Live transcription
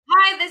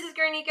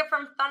Danica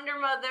from Thunder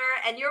Mother,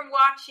 and you're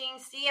watching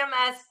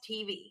CMS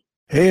TV.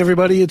 Hey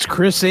everybody, it's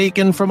Chris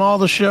Aiken from all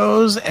the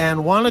shows,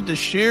 and wanted to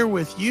share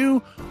with you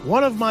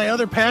one of my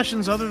other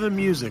passions other than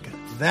music.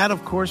 That,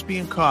 of course,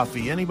 being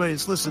coffee. Anybody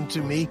that's listened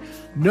to me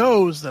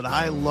knows that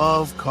I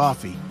love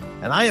coffee.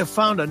 And I have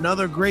found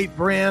another great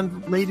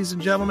brand, ladies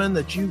and gentlemen,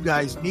 that you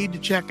guys need to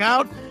check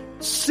out.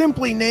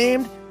 Simply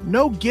named,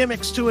 no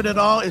gimmicks to it at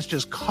all. It's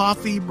just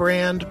Coffee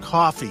Brand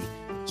Coffee.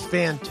 It's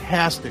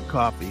fantastic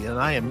coffee, and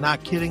I am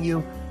not kidding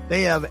you.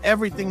 They have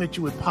everything that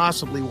you would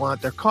possibly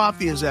want. Their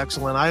coffee is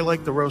excellent. I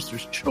like the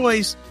Roaster's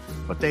Choice,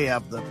 but they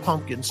have the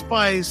pumpkin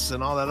spice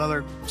and all that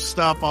other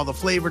stuff, all the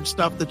flavored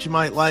stuff that you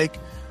might like.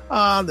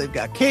 They've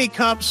got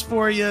K-Cups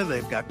for you.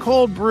 They've got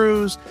cold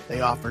brews. They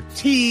offer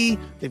tea.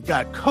 They've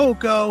got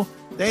cocoa.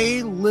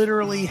 They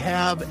literally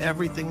have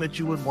everything that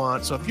you would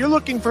want. So if you're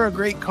looking for a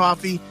great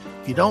coffee,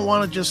 if you don't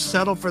want to just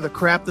settle for the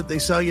crap that they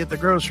sell you at the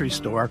grocery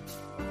store,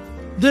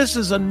 this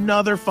is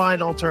another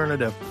fine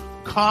alternative.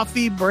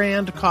 Coffee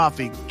Brand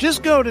Coffee.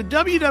 Just go to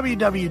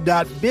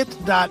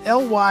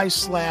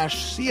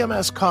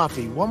www.bit.ly/CMS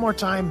Coffee. One more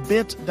time,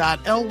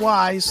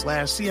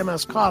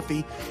 bit.ly/CMS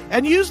Coffee,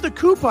 and use the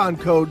coupon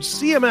code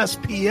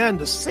CMSPN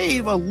to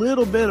save a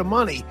little bit of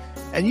money.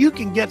 And you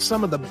can get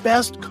some of the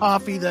best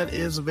coffee that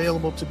is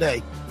available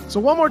today. So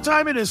one more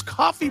time, it is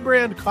Coffee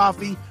Brand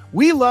Coffee.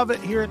 We love it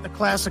here at the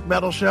Classic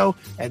Metal Show,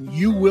 and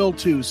you will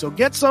too. So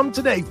get some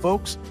today,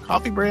 folks.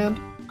 Coffee Brand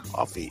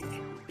Coffee.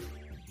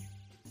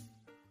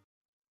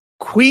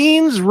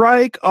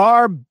 Queensryche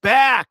are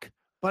back,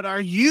 but are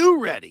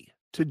you ready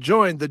to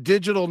join the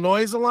Digital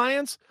Noise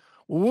Alliance?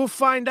 We'll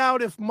find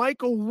out if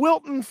Michael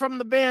Wilton from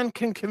the band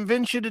can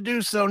convince you to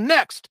do so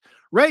next,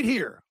 right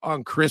here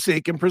on Chris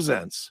Aiken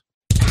Presents.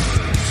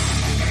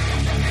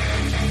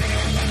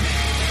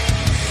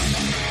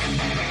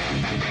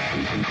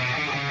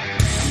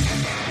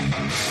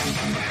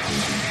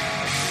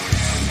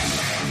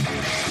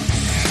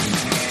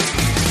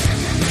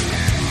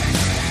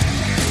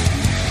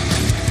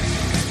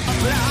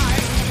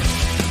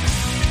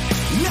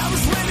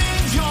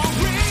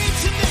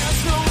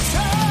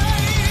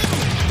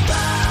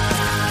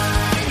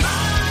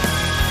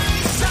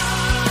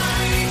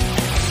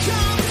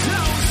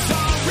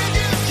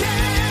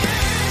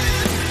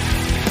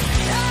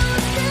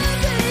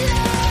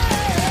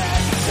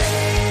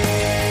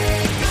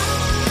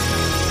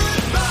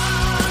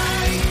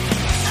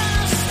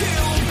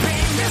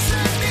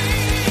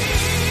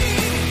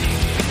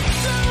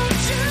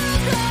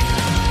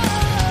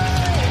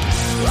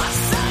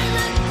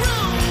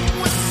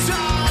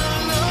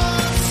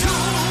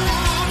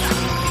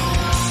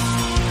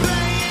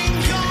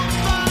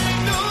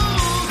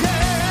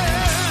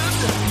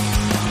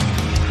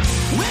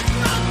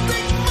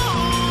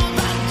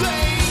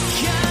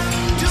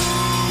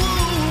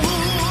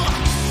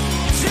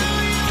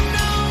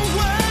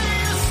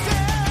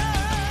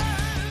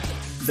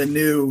 The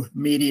new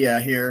media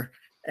here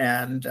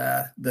and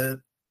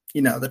the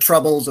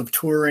troubles of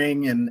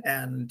touring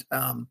and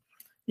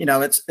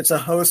it's a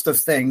host of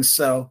things.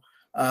 So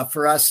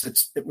for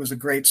us, it was a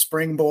great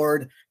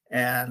springboard,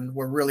 and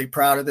we're really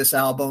proud of this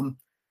album.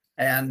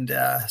 And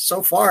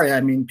so far,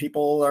 I mean,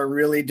 people are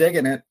really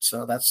digging it.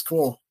 So that's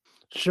cool.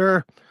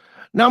 Sure.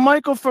 Now,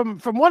 Michael, from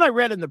what I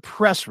read in the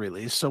press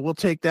release, so we'll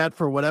take that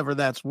for whatever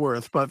that's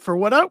worth. But for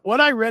what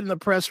I read in the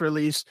press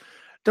release,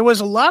 there was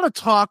a lot of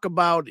talk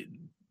about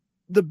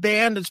the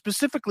band, and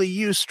specifically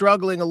you,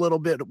 struggling a little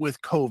bit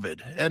with COVID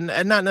and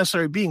not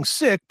necessarily being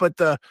sick, but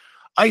the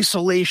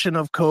isolation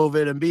of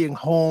COVID and being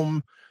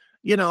home.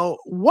 You know,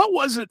 what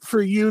was it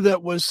for you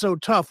that was so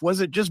tough?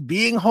 Was it just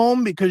being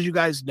home because you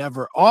guys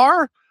never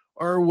are?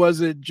 Or was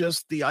it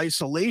just the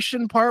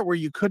isolation part where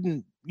you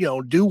couldn't,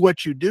 do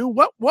what you do?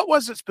 What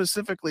was it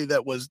specifically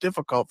that was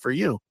difficult for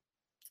you?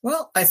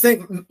 Well, I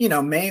think,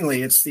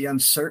 mainly it's the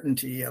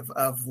uncertainty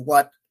of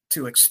what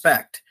to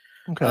expect.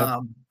 Okay.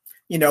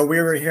 We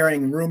were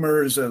hearing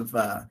rumors of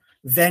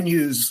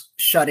venues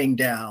shutting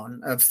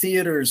down, of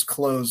theaters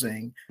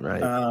closing,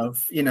 right,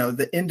 of,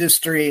 the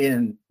industry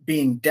and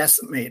being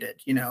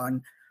decimated,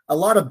 and a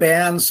lot of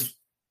bands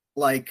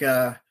like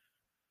that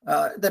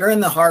are in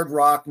the hard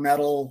rock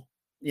metal,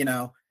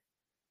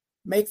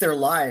 make their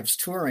lives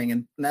touring,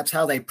 and that's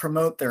how they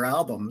promote their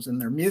albums and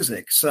their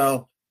music.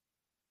 So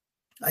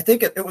I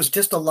think it was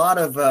just a lot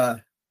of,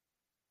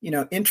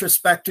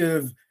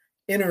 introspective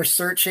inner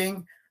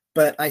searching.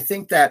 But I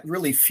think that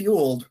really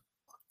fueled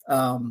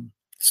some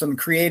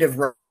creative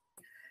work.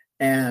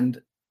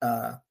 And,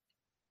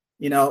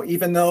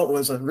 even though it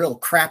was a real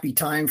crappy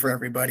time for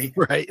everybody,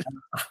 right.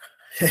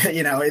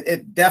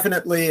 It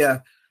definitely,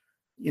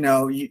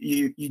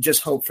 you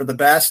just hope for the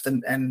best.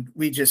 And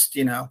we just,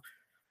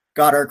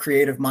 got our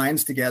creative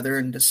minds together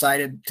and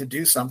decided to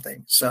do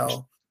something.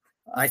 So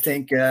I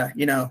think,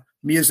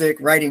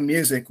 writing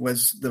music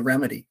was the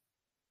remedy.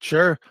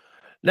 Sure.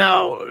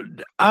 Now,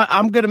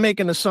 I'm going to make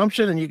an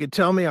assumption, and you can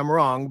tell me I'm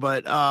wrong,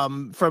 but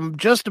from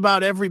just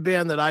about every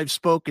band that I've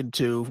spoken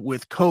to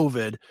with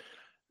COVID,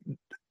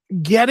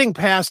 getting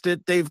past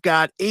it, they've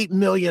got 8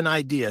 million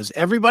ideas.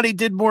 Everybody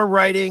did more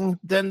writing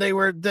than they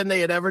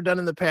had ever done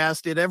in the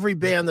past. Did every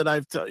band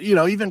that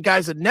even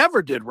guys that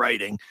never did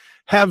writing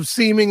have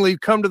seemingly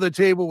come to the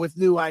table with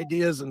new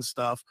ideas and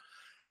stuff.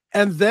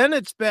 And then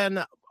it's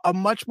been a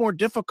much more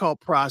difficult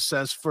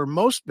process for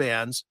most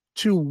bands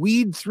to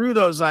weed through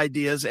those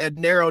ideas and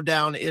narrow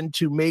down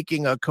into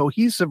making a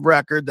cohesive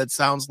record that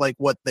sounds like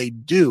what they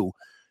do.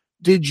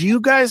 Did you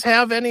guys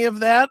have any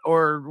of that,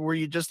 or were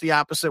you just the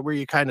opposite, where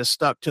you kind of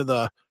stuck to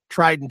the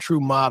tried and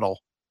true model?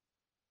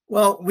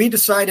 Well, we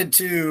decided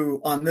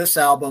to, on this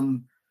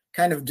album,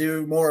 kind of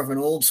do more of an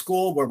old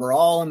school where we're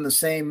all in the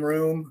same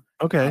room.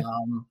 Okay.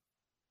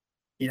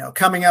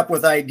 Coming up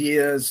with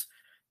ideas,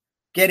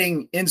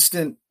 getting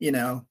instant,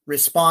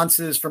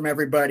 responses from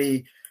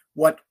everybody,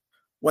 what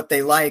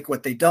they like,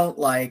 what they don't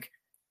like.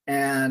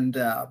 And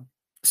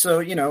so,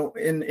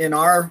 in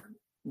our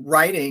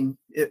writing,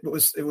 it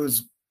was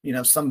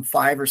some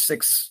 5 or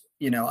 6,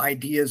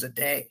 ideas a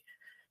day.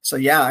 So,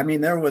 yeah, I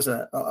mean, there was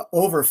a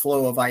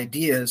overflow of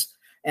ideas,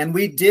 and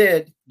we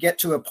did get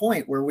to a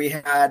point where we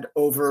had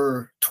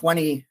over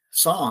 20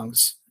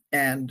 songs.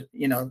 And,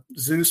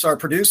 Zeus, our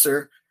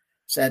producer,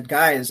 said,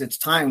 guys, it's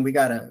time. We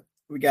gotta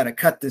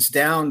cut this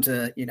down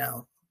to,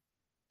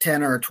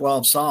 10 or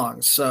 12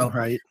 songs. So,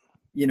 right.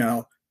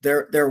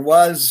 There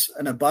was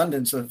an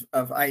abundance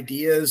of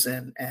ideas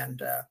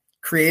and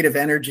creative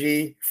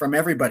energy from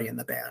everybody in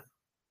the band.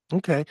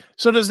 Okay.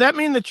 So does that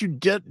mean that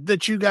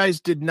you guys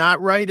did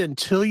not write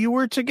until you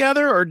were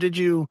together, or did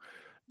you,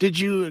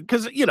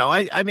 because,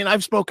 I mean,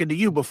 I've spoken to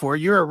you before.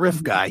 You're a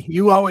riff guy.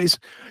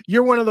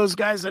 You're one of those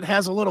guys that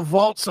has a little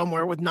vault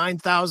somewhere with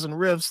 9,000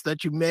 riffs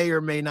that you may or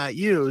may not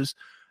use.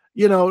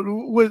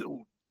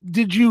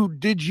 Did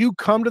you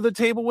come to the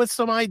table with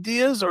some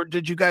ideas, or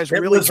did you guys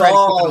really try to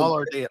keep it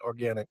all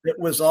organic? It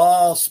was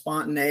all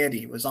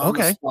spontaneity. It was on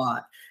the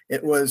spot.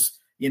 It was,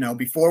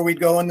 before we'd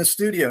go in the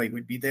studio, he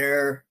would be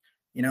there,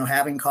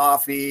 having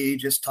coffee,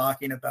 just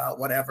talking about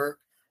whatever.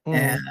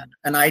 And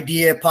an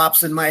idea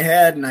pops in my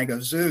head, and I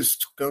go, Zeus,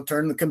 go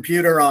turn the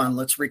computer on.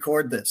 Let's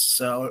record this.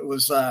 So it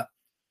was a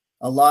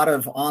lot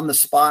of on the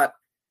spot,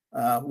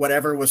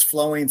 whatever was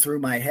flowing through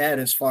my head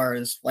as far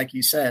as, like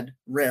you said,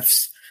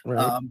 riffs.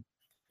 Right.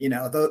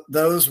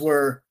 Those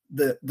were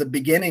the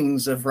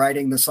beginnings of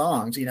writing the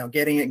songs,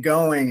 getting it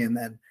going. And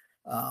then,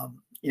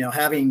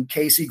 having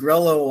Casey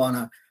Grillo on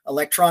a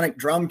electronic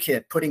drum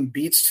kit, putting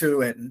beats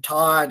to it, and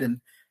Todd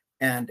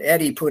and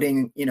Eddie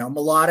putting,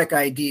 melodic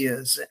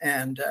ideas,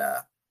 and,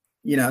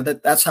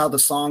 that's how the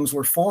songs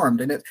were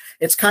formed. And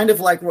it's kind of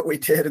like what we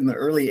did in the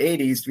early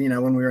 80s,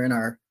 when we were in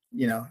our,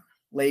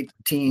 late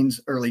teens,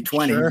 early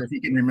 20s, sure, if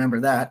you can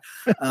remember that.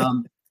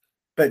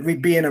 But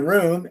we'd be in a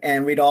room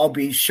and we'd all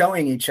be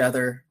showing each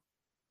other,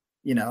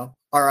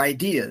 our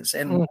ideas.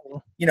 And,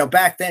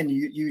 back then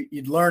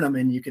you'd learn them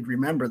and you could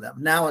remember them.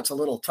 Now it's a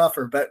little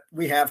tougher, but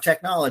we have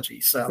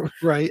technology. So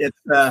right.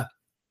 It's,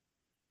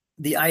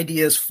 the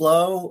ideas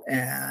flow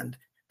and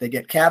they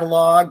get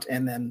cataloged,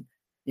 and then,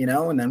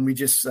 and then we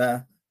just,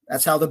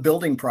 that's how the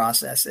building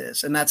process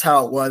is. And that's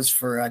how it was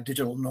for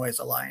Digital Noise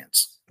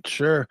Alliance.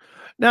 Sure.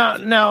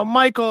 Now,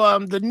 Michael,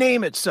 the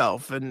name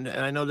itself, and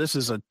I know this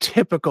is a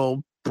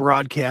typical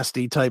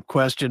broadcasty type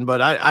question,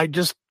 but I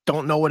just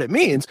don't know what it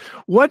means.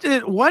 What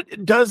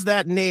does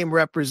that name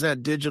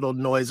represent, Digital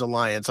Noise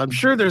Alliance? I'm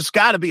sure there's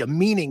got to be a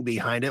meaning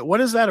behind it.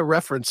 What is that a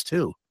reference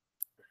to?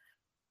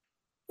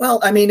 Well,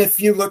 I mean,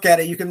 if you look at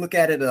it, you can look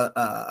at it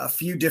a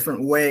few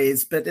different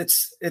ways, but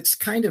it's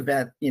kind of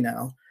that,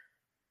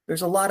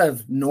 there's a lot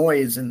of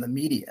noise in the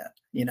media,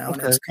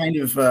 and it's kind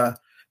of,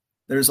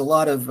 there's a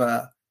lot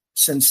of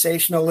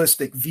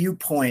sensationalistic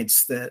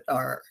viewpoints that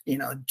are,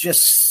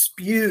 just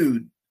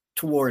spewed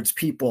towards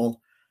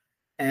people.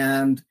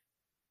 And,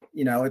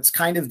 it's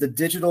kind of the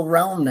digital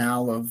realm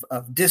now of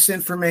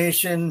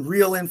disinformation,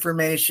 real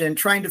information,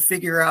 trying to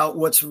figure out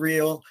what's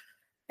real.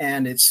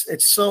 And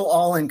it's so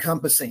all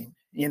encompassing.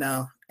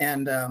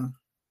 And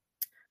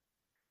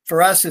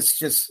for us,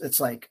 it's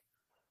like,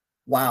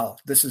 wow,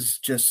 this is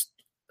just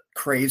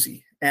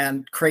crazy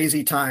and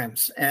crazy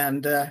times.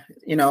 And,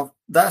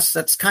 thus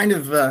that's kind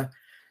of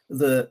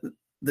the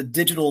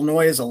Digital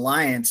Noise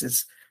Alliance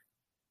is,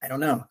 I don't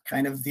know,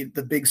 kind of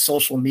the big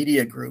social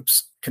media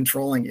groups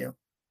controlling you.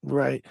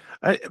 Right.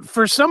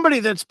 For somebody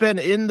that's been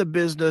in the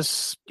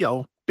business,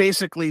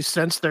 basically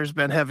since there's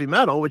been heavy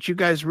metal, which you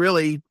guys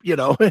really,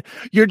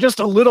 you're just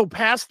a little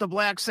past the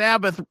Black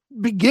Sabbath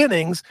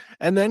beginnings,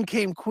 and then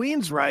came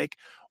Queensryche.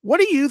 What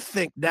do you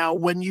think now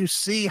when you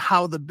see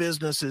how the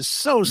business is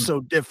so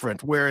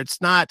different, where it's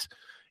not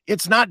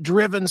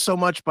driven so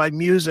much by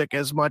music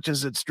as much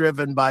as it's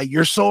driven by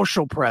your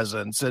social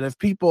presence? And if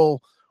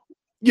people,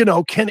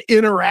 can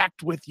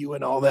interact with you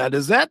and all that,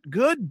 is that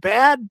good,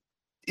 bad,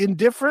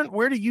 indifferent?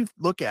 Where do you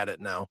look at it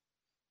now?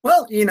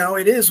 Well,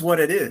 it is what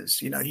it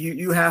is.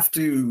 You have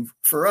to,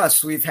 for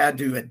us, we've had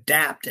to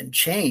adapt and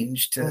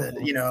change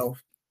to,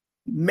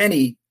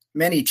 many,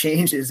 many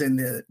changes in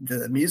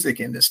the music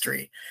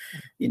industry.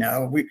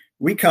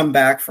 We come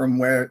back from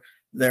where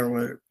there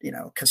were,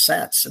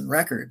 cassettes and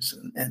records,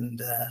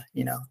 and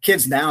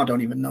kids now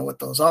don't even know what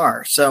those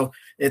are. So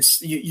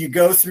it's, you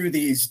go through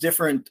these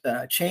different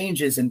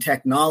changes in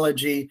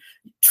technology,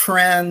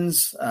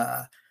 trends,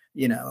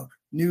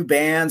 new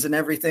bands and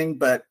everything.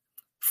 But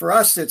for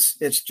us,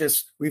 it's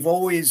just, we've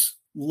always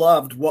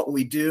loved what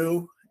we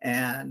do,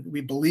 and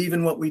we believe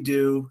in what we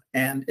do.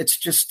 And it's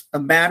just a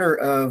matter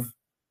of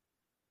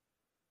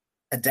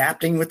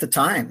adapting with the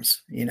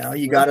times.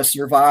 You got to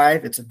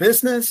survive. It's a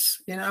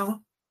business,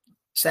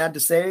 sad to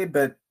say,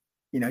 but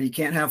you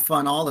can't have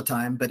fun all the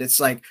time. But it's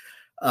like,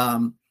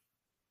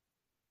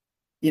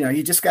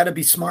 you just got to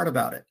be smart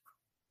about it.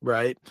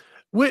 Right.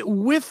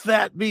 With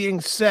that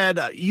being said,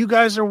 you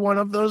guys are one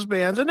of those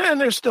bands, and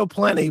there's still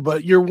plenty,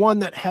 but you're one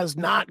that has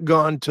not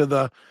gone to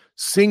the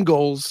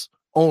singles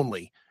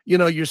only.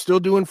 You're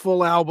still doing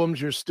full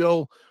albums. You're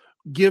still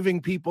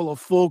giving people a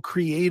full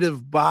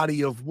creative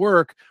body of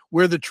work,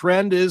 where the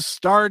trend is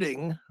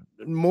starting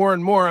more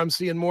and more. I'm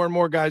seeing more and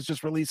more guys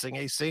just releasing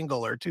a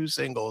single or 2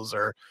 singles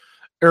or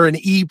an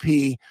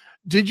EP.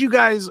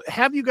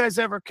 Have you guys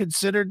ever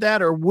considered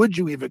that, or would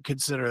you even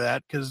consider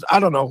that? Because I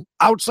don't know,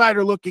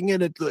 outsider looking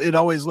in, it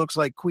always looks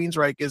like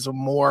Queensryche is a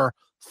more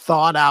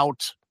thought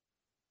out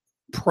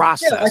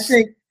process. Yeah, I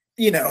think,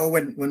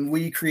 when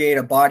we create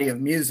a body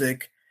of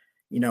music,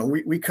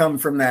 we come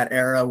from that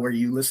era where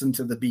you listen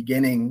to the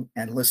beginning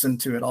and listen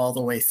to it all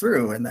the way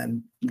through, and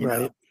then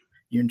you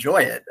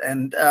enjoy it.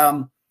 And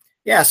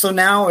so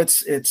now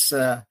it's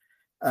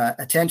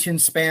attention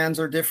spans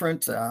are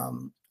different,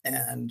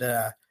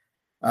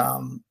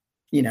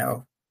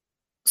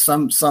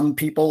 some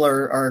people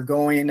are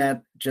going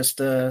at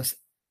just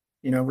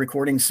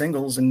recording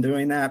singles and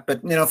doing that.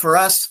 But for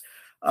us,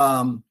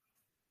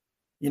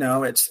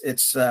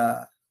 it's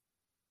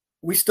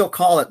we still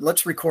call it,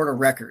 let's record a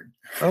record.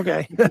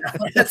 Okay.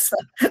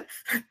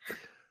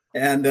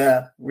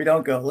 And we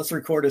don't go, let's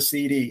record a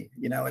CD.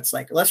 It's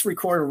like, let's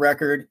record a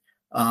record.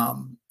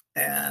 And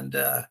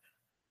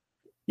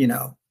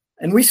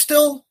we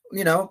still,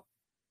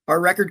 our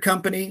record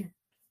company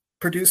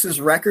produces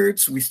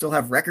records. We still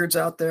have records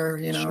out there,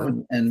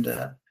 Sure. and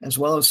as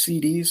well as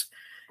CDs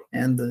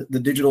and the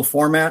digital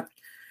format.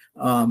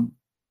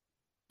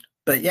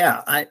 But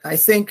yeah, I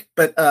think,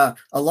 a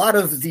lot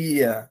of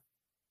the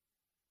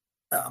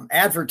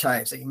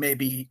advertising,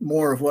 maybe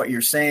more of what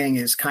you're saying,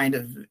 is kind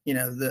of,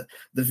 the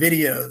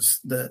videos,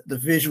 the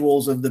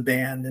visuals of the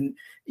band, and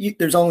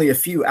there's only a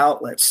few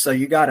outlets. So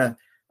you got to,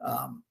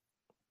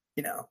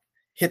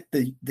 hit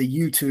the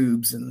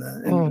YouTubes and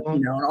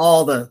and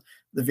all the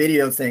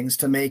video things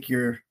to make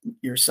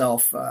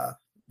yourself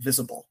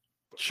visible.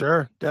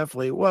 Sure,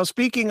 definitely. Well,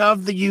 speaking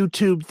of the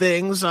YouTube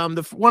things,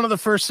 one of the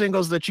first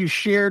singles that you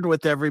shared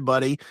with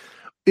everybody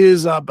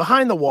is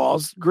Behind the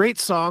Walls. Great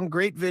song,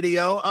 great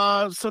video.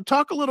 So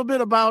talk a little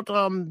bit about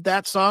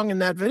that song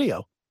and that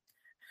video.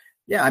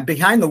 Yeah,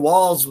 Behind the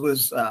Walls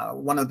was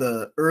one of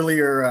the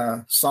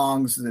earlier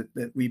songs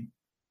that we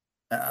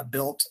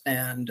built,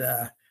 and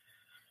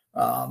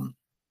the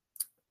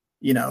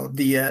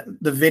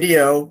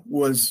video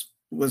was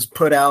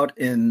put out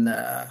in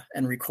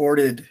and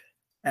recorded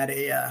at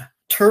a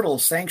turtle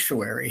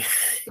sanctuary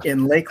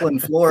in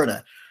Lakeland,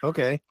 Florida.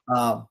 Okay.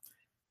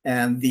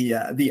 And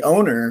the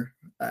owner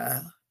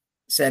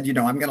said,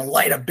 I'm going to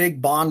light a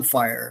big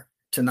bonfire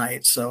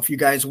tonight, so if you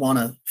guys want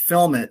to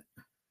film it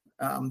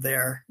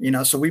there,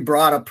 so we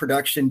brought a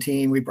production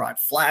team, we brought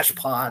flash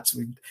pots,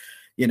 we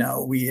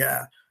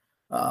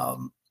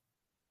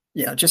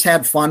just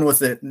had fun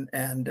with it,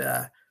 and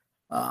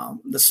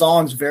the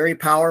song's very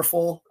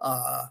powerful.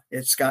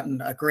 It's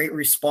gotten a great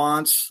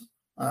response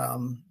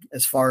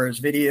as far as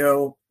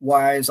video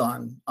wise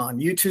on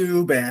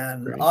YouTube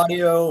and Great.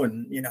 audio,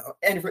 and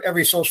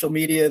every social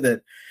media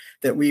that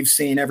we've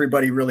seen,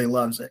 everybody really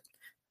loves it.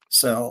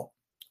 So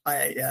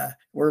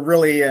we're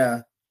really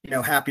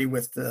happy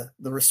with the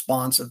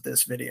response of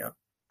this video.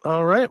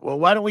 All right. Well,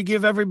 why don't we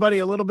give everybody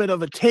a little bit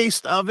of a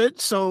taste of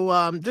it?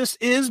 So this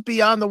is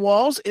Beyond the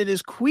Walls. It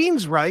is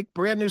Queensryche,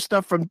 brand new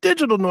stuff from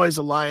Digital Noise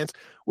Alliance,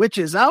 which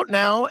is out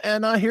now.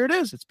 And here it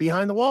is. It's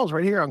Behind the Walls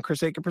right here on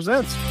Chris Aiken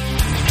Presents.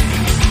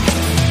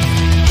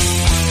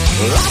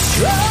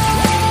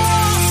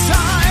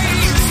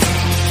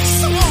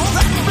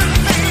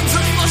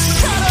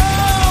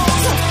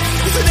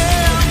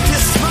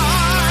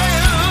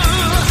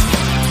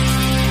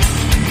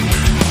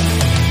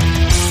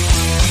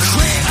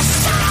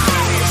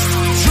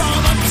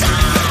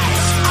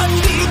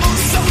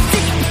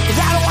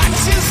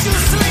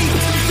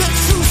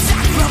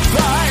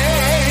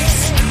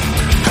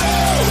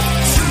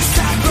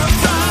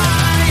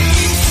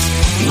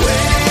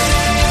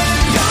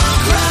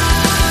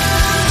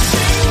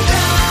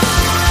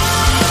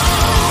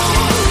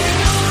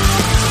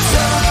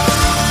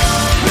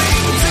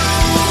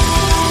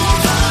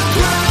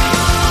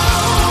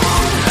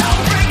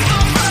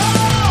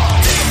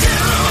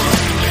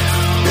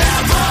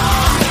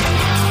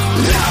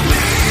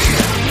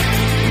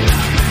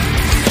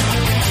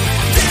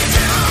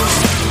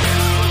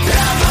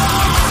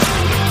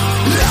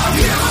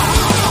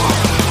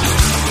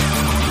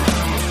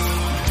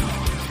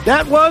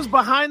 That was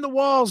Behind the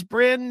Walls,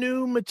 brand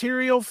new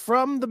material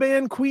from the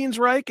band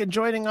Queensryche, and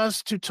joining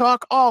us to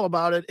talk all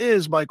about it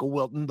is Michael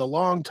Wilton, the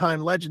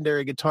longtime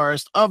legendary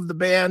guitarist of the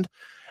band.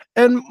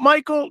 And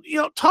Michael,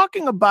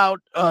 talking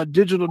about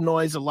Digital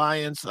Noise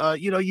Alliance,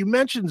 you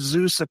mentioned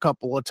Zeus a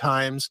couple of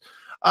times.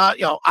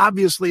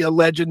 Obviously a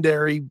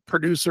legendary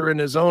producer in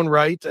his own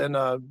right, and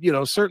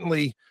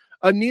certainly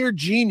a near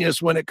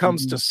genius when it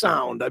comes to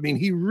sound. I mean,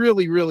 he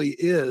really, really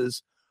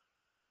is.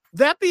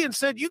 That being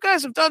said, you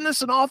guys have done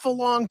this an awful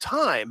long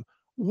time.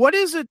 What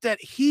is it that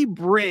he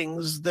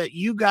brings that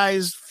you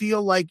guys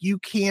feel like you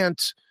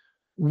can't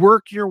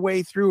work your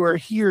way through or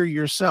hear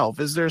yourself?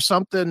 Is there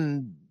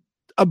something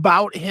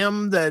about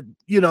him that,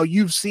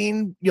 you've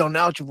seen, now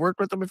that you've worked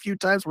with him a few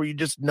times, where you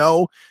just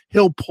know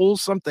he'll pull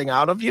something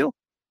out of you?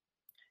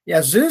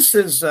 Yeah, Zeus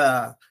is,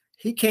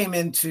 he came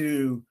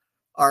into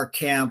our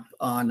camp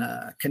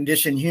on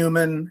Condition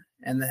Human,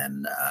 and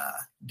then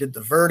did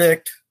The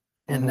Verdict,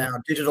 and now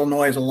Digital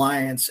Noise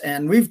Alliance.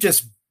 And we've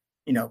just,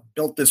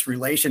 built this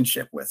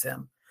relationship with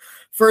him.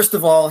 First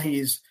of all,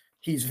 he's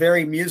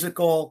very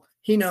musical.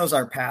 He knows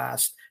our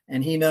past,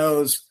 and he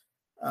knows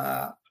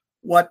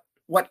what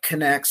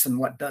connects and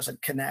what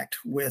doesn't connect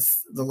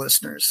with the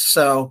listeners.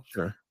 So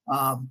sure.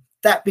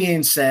 That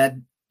being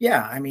said,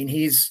 yeah, I mean,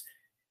 he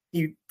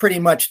pretty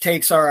much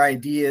takes our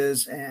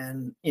ideas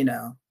and,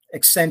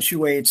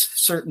 accentuates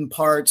certain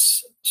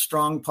parts,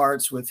 strong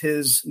parts with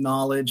his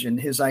knowledge and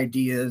his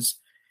ideas.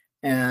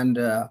 And,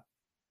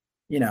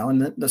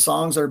 and the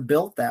songs are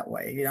built that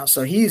way,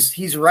 so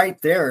he's right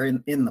there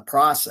in the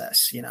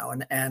process,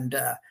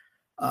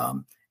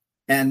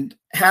 and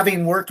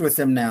having worked with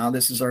him now,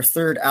 this is our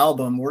third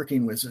album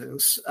working with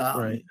Zeus.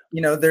 Right.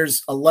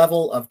 There's a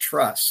level of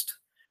trust,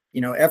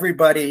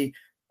 everybody,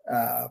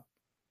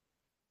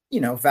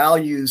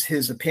 values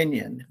his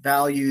opinion,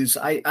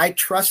 I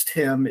trust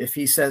him. If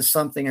he says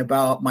something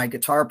about my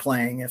guitar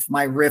playing, if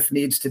my riff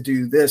needs to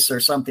do this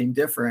or something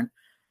different,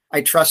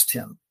 I trust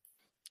him.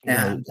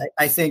 And right.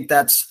 I think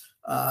that's,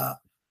 and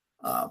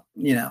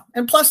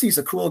plus he's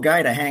a cool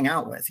guy to hang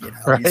out with,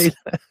 right.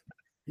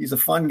 He's a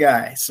fun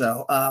guy.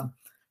 So,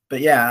 but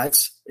yeah,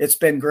 it's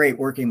been great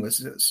working with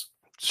Zeus.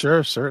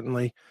 Sure.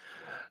 Certainly.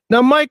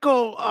 Now,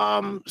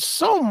 Michael,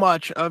 so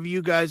much of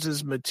you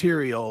guys'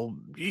 material,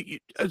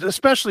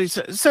 especially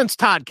since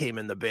Todd came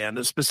in the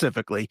band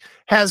specifically,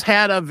 has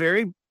had a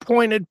very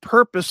pointed,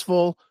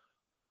 purposeful,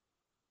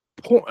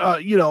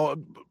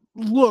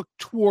 look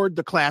toward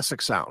the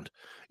classic sound.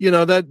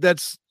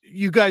 That's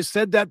you guys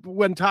said that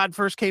when Todd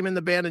first came in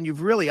the band, and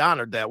you've really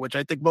honored that, which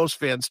I think most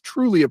fans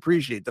truly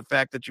appreciate, the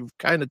fact that you've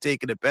kind of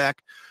taken it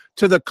back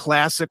to the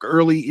classic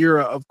early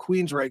era of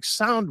Queensryche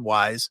sound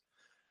wise.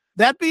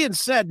 That being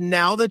said,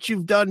 now that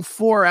you've done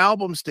 4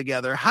 albums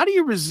together, how do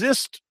you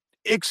resist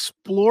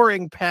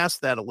exploring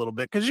past that a little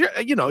bit? Because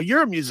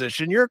you're a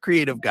musician, you're a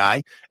creative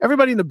guy.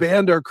 Everybody in the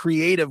band are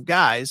creative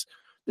guys.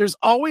 There's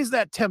always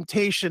that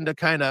temptation to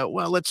kind of,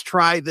 let's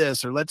try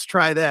this or let's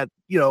try that,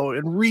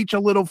 and reach a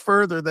little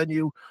further than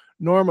you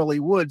normally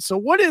would. So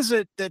what is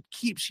it that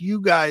keeps you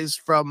guys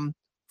from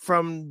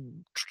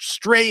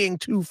straying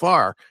too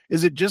far?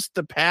 Is it just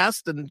the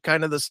past and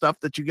kind of the stuff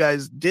that you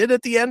guys did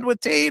at the end with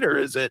Tate, or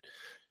is it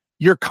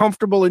you're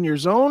comfortable in your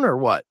zone, or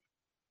what?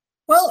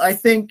 Well, I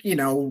think,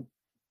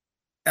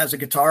 as a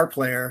guitar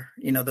player,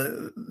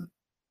 the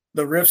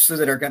riffs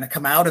that are going to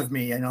come out of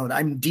me,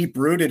 I'm deep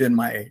rooted in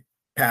my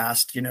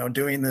past,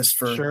 doing this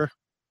for, sure.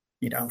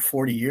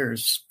 40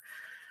 years.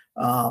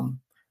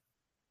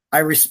 I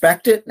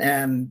respect it.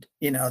 And,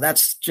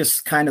 that's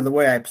just kind of the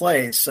way I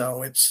play.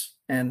 So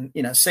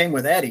same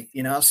with Eddie,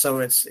 so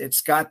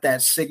it's got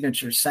that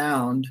signature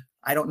sound.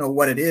 I don't know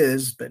what it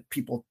is, but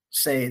people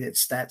say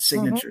it's that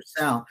signature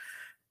sound.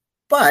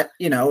 But,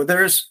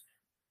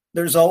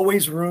 there's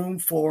always room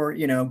for,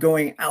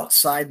 going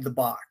outside the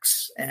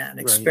box and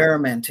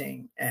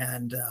experimenting.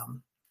 Right.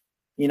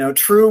 And,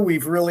 true,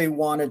 we've really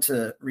wanted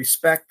to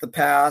respect the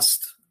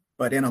past,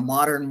 but in a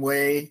modern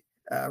way,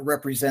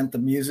 represent the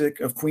music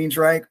of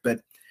Queensryche.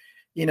 But,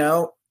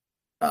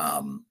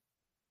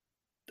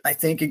 I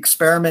think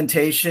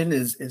experimentation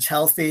is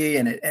healthy,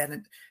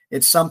 and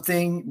it's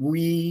something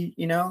we,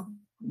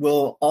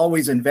 will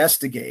always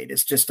investigate.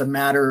 It's just a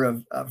matter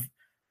of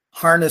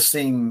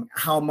harnessing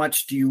how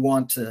much do you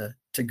want to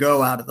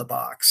go out of the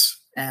box.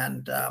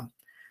 And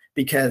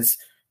because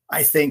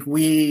I think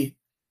we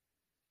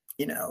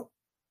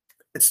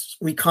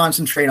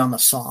concentrate on the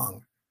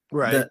song.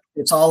 Right.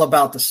 It's all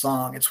about the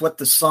song. It's what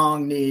the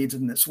song needs,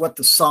 and it's what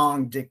the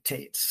song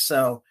dictates.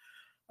 So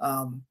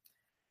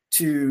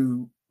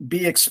to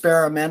be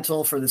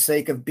experimental for the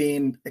sake of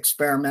being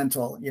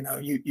experimental,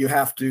 you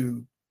have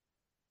to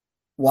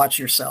watch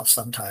yourself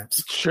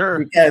sometimes. Sure.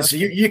 Because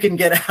you can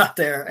get out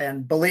there,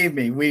 and believe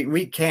me,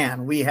 we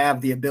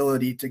have the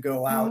ability to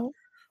go out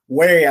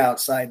way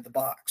outside the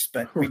box,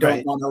 but we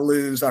don't want to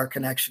lose our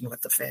connection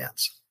with the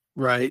fans.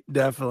 Right,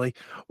 definitely.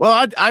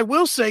 Well, I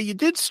will say you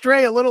did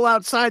stray a little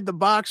outside the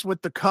box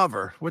with the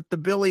cover, with the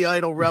Billy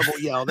Idol Rebel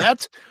Yell.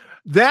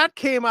 That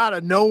came out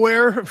of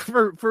nowhere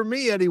for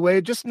me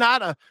anyway. Just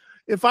not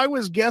if I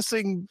was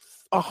guessing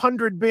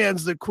 100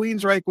 bands that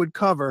Queensryche would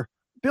cover,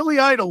 Billy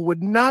Idol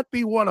would not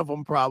be one of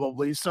them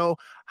probably. So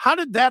how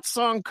did that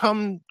song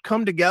come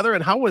together,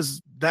 and how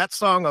was that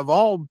song of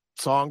all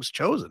songs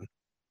chosen?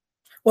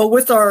 Well,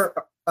 with our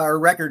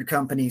record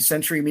company,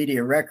 Century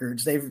Media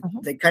Records,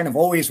 they kind of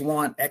always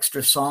want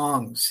extra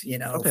songs,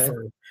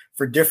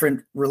 for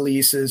different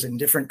releases in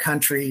different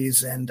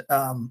countries. And,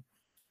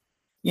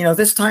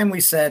 this time we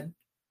said,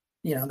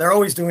 they're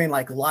always doing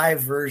like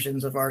live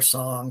versions of our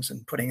songs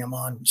and putting them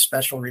on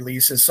special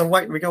releases. So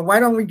why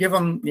don't we give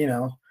them,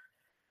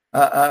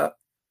 a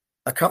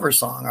cover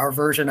song, our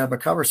version of a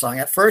cover song?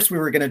 At first we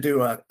were going to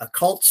do a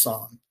cult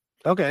song.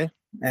 Okay.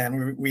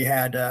 And we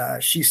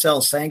had She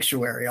Sells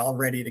Sanctuary all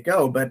ready to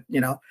go. But,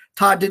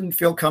 Todd didn't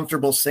feel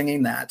comfortable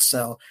singing that.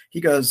 So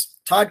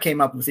Todd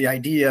came up with the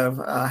idea of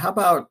how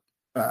about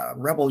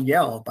Rebel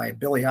Yell by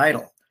Billy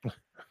Idol?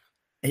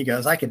 He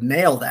goes, I could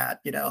nail that,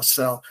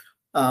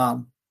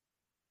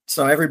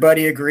 So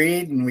everybody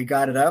agreed, and we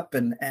got it up,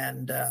 and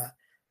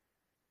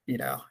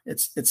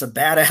it's a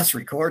badass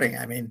recording.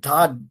 I mean,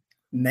 Todd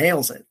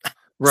nails it.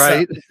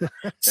 Right.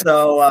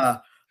 So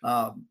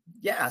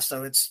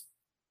it's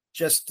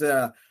just,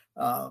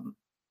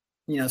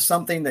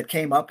 something that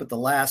came up at the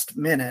last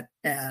minute,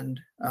 and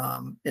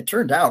it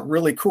turned out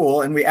really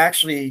cool. And we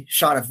actually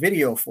shot a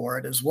video for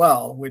it as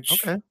well,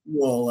 which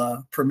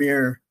will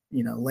premiere,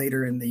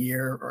 later in the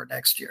year or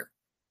next year.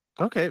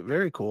 Okay.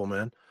 Very cool,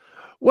 man.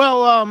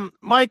 Well,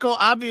 Michael,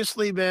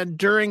 obviously, man,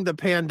 during the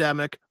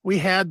pandemic, we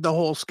had the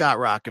whole Scott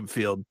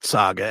Rockenfield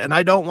saga, and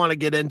I don't want to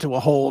get into a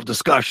whole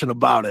discussion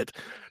about it,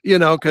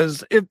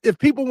 because if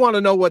people want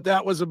to know what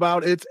that was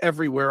about, it's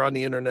everywhere on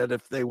the internet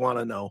if they want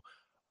to know.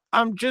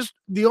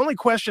 The only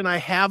question I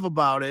have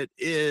about it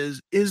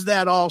is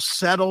that all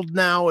settled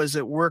now? Is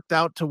it worked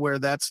out to where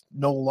that's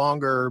no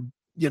longer,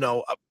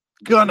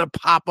 gonna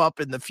pop up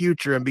in the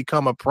future and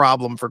become a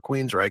problem for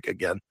Queensryche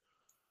again?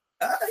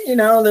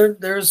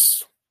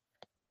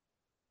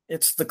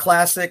 It's the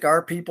classic,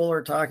 our people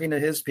are talking to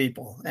his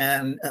people,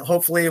 and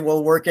hopefully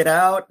we'll work it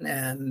out.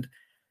 And,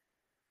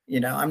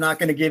 I'm not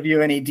going to give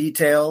you any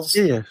details.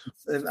 Yeah.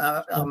 It's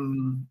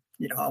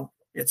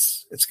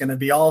going to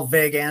be all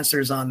vague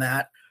answers on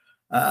that.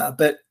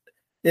 But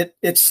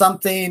it's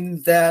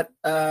something that,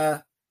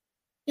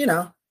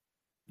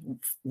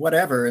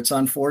 whatever, it's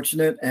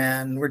unfortunate,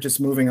 and we're just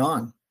moving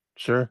on.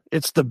 Sure.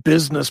 It's the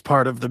business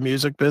part of the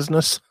music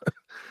business.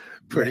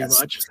 Pretty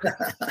much.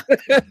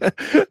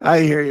 I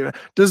hear you.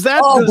 Does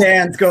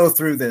bands go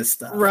through this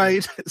stuff?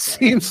 Right. It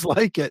seems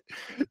like it.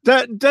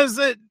 Does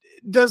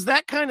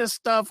that kind of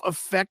stuff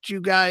affect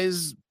you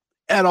guys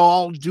at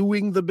all,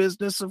 doing the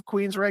business of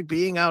Queensryche,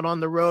 being out on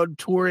the road,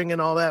 touring and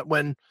all that,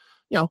 when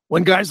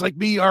guys like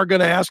me are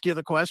going to ask you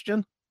the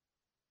question?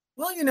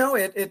 Well,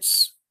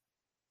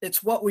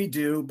 it's what we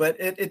do, but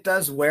it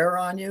does wear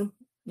on you,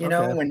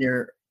 when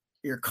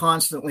you're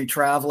constantly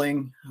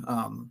traveling.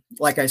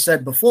 Like I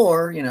said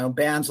before,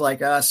 bands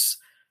like us,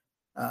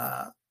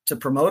 to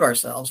promote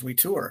ourselves, we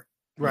tour,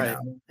 right?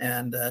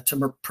 And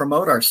to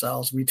promote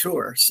ourselves, we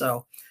tour.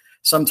 So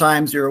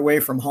sometimes you're away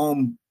from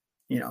home,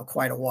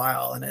 quite a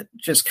while, and it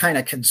just kind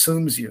of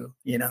consumes you,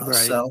 Right.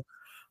 So,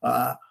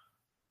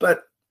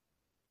 but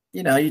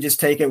you just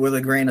take it with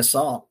a grain of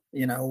salt.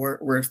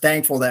 We're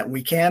thankful that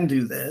we can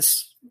do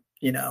this.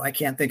 I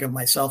can't think of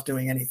myself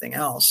doing anything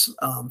else.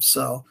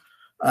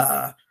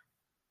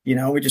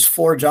 We just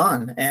forge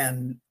on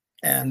and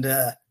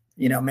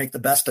make the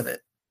best of it.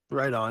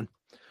 Right on.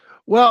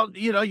 Well,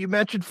 you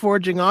mentioned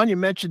forging on, you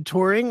mentioned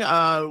touring.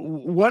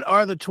 What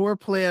are the tour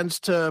plans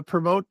to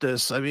promote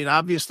this? I mean,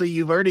 obviously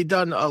you've already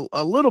done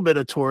a little bit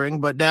of touring,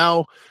 but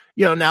now,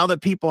 now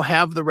that people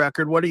have the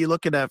record, what are you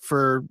looking at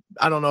for,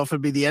 I don't know if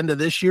it'd be the end of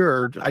this year,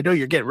 or I know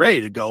you're getting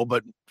ready to go,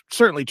 but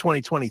certainly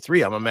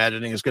 2023, I'm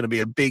imagining, is going to be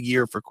a big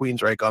year for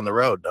Queensryche on the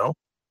road, no?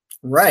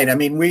 Right. I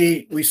mean,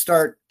 we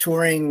start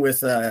touring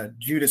with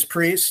Judas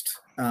Priest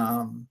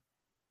in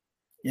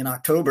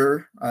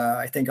October.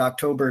 I think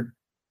October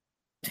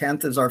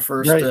 10th is our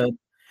first, right.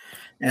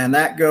 And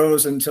that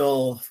goes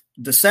until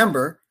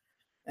December.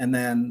 And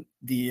then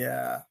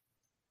the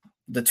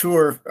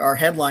tour, our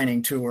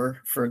headlining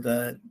tour for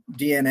the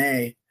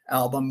DNA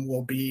album,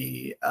 will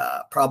be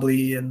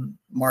probably in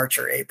March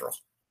or April.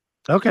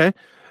 Okay.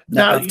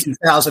 Now,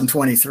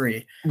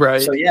 2023.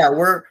 Right. So yeah,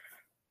 we're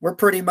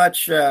pretty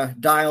much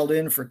dialed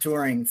in for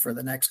touring for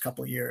the next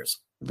couple of years.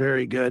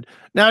 Very good.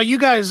 Now, you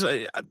guys,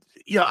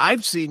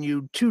 I've seen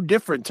you two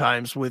different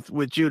times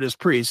with Judas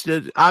Priest.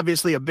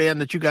 Obviously, a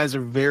band that you guys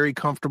are very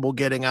comfortable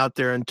getting out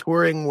there and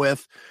touring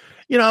with.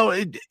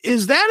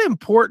 Is that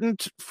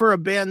important for a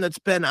band that's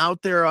been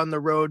out there on the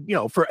road,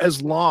 for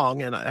as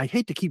long? And I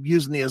hate to keep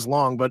using the as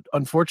long, but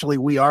unfortunately,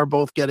 we are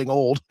both getting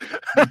old.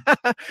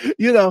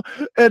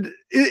 And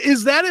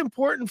is that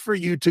important for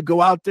you to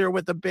go out there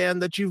with a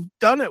band that you've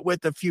done it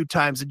with a few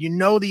times, and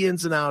the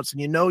ins and outs,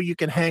 and you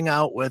can hang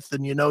out with,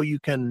 and you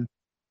can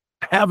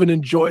have an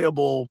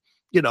enjoyable,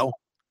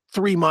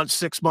 3 months,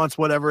 6 months,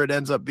 whatever it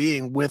ends up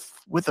being with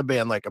a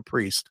band like a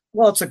Priest.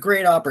 Well, it's a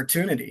great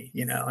opportunity,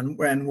 and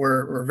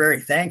we're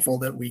very thankful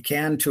that we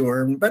can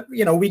tour, but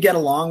we get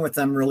along with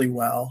them really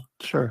well.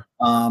 Sure.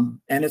 And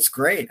it's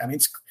great. I mean,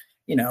 it's,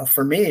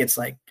 for me, it's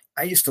like,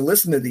 I used to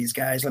listen to these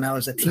guys when I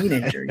was a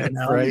teenager,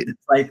 Right.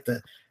 It's like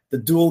the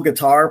dual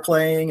guitar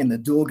playing and the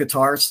dual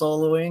guitar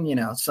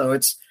soloing, so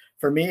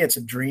for me, it's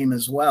a dream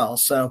as well.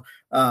 So,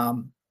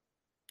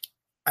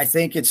 I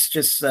think it's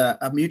just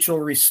a mutual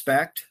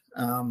respect.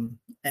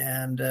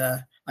 And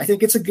I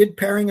think it's a good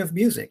pairing of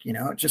music,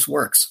 it just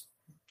works.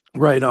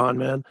 Right on,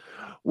 man.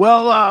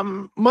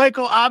 Well,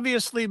 Michael,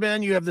 obviously,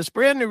 man, you have this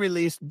brand new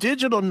release,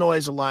 Digital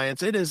Noise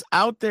Alliance. It is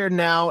out there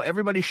now.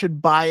 Everybody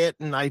should buy it.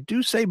 And I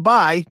do say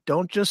buy,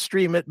 don't just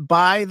stream it,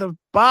 buy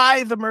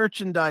the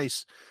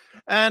merchandise.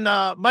 And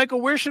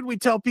Michael, where should we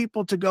tell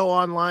people to go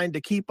online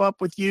to keep up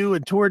with you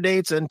and tour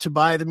dates and to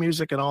buy the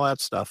music and all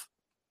that stuff?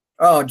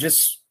 Oh,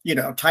 just,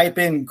 type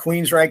in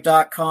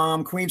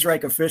Queensryche.com,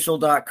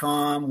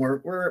 QueensrycheOfficial.com.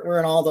 We're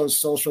in all those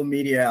social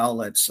media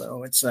outlets.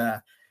 So it's,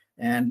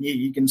 and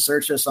you can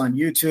search us on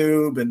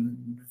YouTube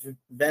and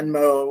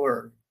Venmo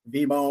or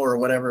Vimo or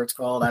whatever it's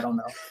called. I don't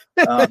know.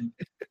 You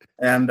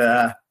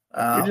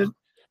just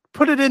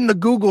put it in the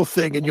Google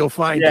thing and you'll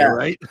find it,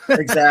 right?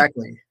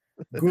 Exactly.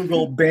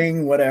 Google,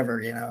 Bing,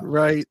 whatever,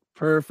 Right.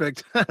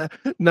 Perfect.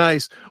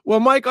 Nice. Well,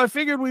 Mike, I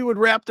figured we would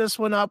wrap this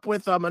one up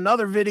with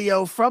another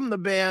video from the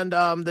band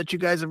that you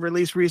guys have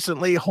released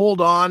recently,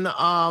 Hold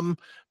On.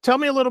 Tell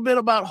me a little bit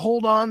about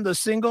Hold On, the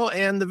single,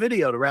 and the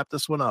video to wrap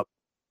this one up.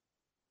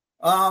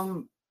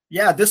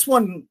 Yeah, this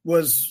one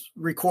was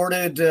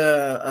recorded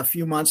a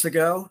few months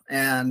ago,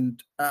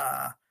 and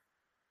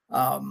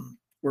we're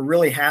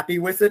really happy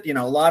with it.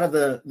 A lot of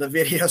the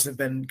videos have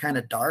been kind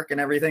of dark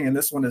and everything, and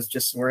this one is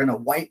just, we're in a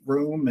white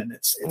room, and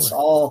it's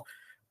all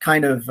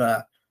kind of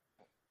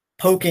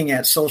poking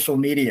at social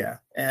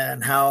media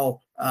and how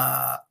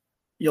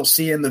you'll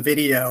see in the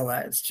video,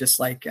 it's just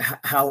like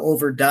how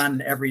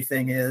overdone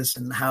everything is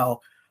and how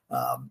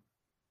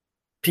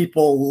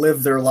people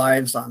live their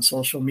lives on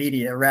social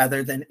media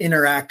rather than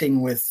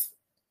interacting with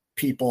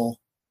people,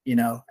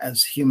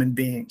 as human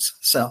beings.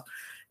 So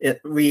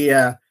we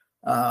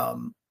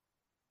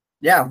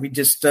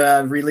just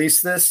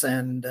released this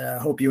and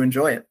hope you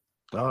enjoy it.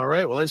 All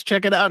right. Well, let's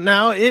check it out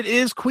now. It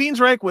is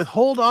Queensryche with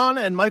Hold On,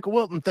 and Michael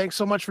Wilton. Thanks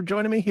so much for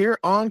joining me here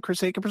on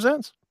Chris Aiken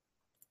Presents.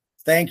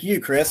 Thank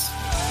you, Chris.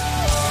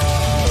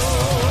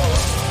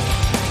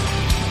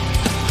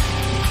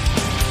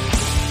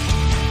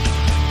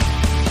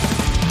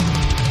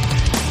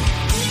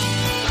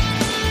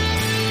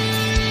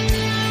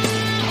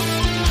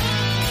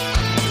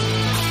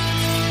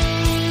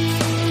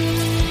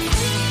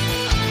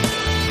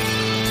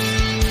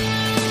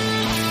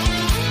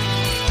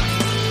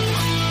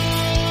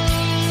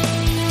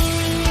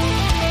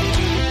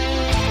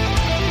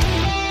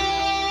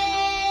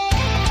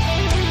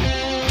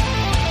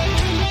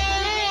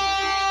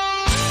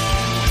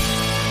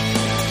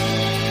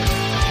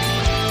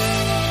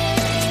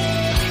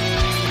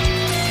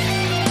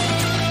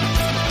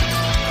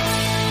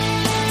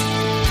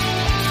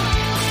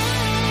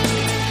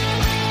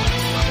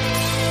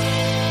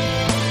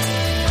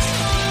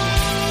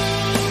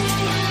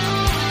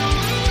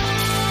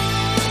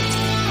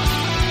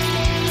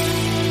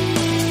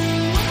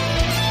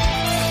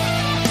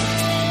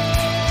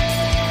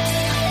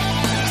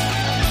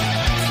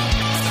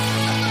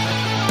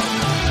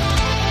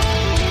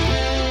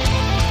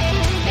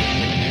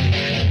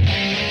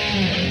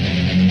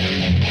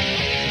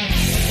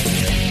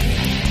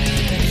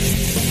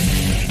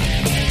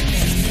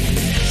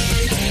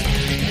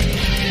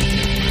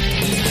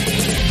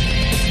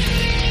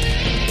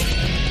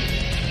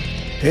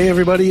 Hey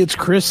everybody, it's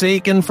Chris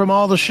Aiken from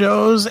all the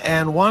shows,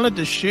 and wanted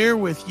to share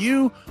with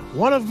you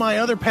one of my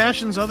other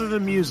passions other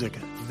than music.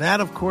 That,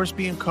 of course,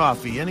 being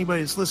coffee.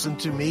 Anybody that's listened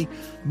to me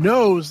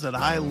knows that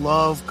I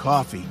love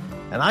coffee.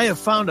 And I have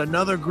found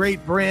another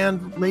great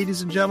brand,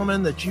 ladies and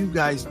gentlemen, that you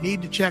guys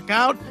need to check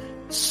out.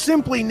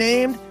 Simply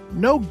named,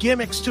 no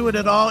gimmicks to it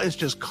at all. It's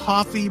just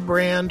Coffee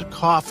Brand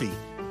Coffee.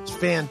 It's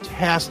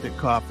fantastic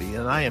coffee,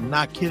 and I am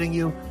not kidding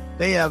you.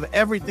 They have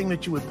everything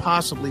that you would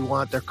possibly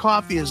want. Their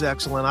coffee is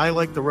excellent. I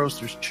like the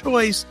Roaster's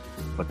Choice,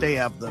 but they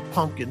have the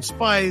pumpkin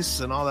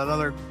spice and all that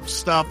other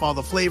stuff, all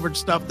the flavored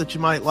stuff that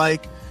you might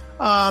like.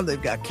 They've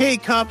got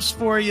K-Cups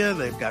for you.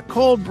 They've got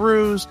cold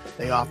brews.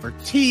 They offer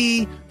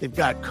tea. They've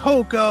got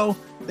cocoa.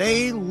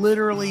 They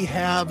literally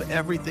have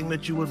everything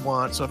that you would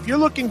want. So if you're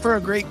looking for a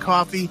great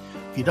coffee,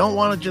 if you don't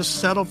want to just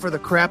settle for the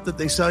crap that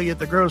they sell you at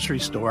the grocery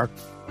store,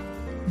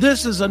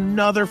 this is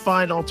another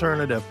fine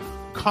alternative.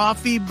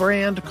 Coffee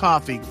Brand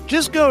Coffee.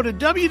 Just go to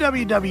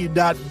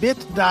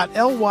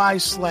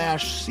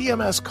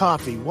www.bit.ly/CMS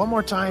Coffee. One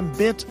more time,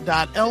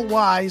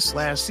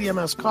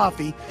 bit.ly/CMS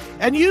Coffee,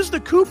 and use the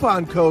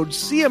coupon code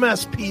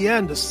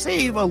CMSPN to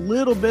save a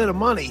little bit of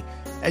money.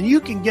 And you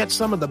can get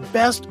some of the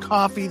best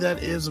coffee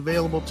that is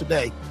available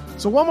today.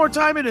 So one more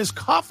time, it is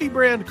Coffee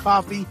Brand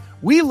Coffee.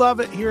 We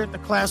love it here at the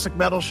Classic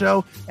Metal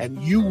Show,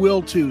 and you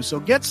will too. So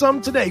get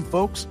some today,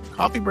 folks.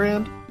 Coffee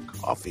Brand Coffee.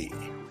 coffee.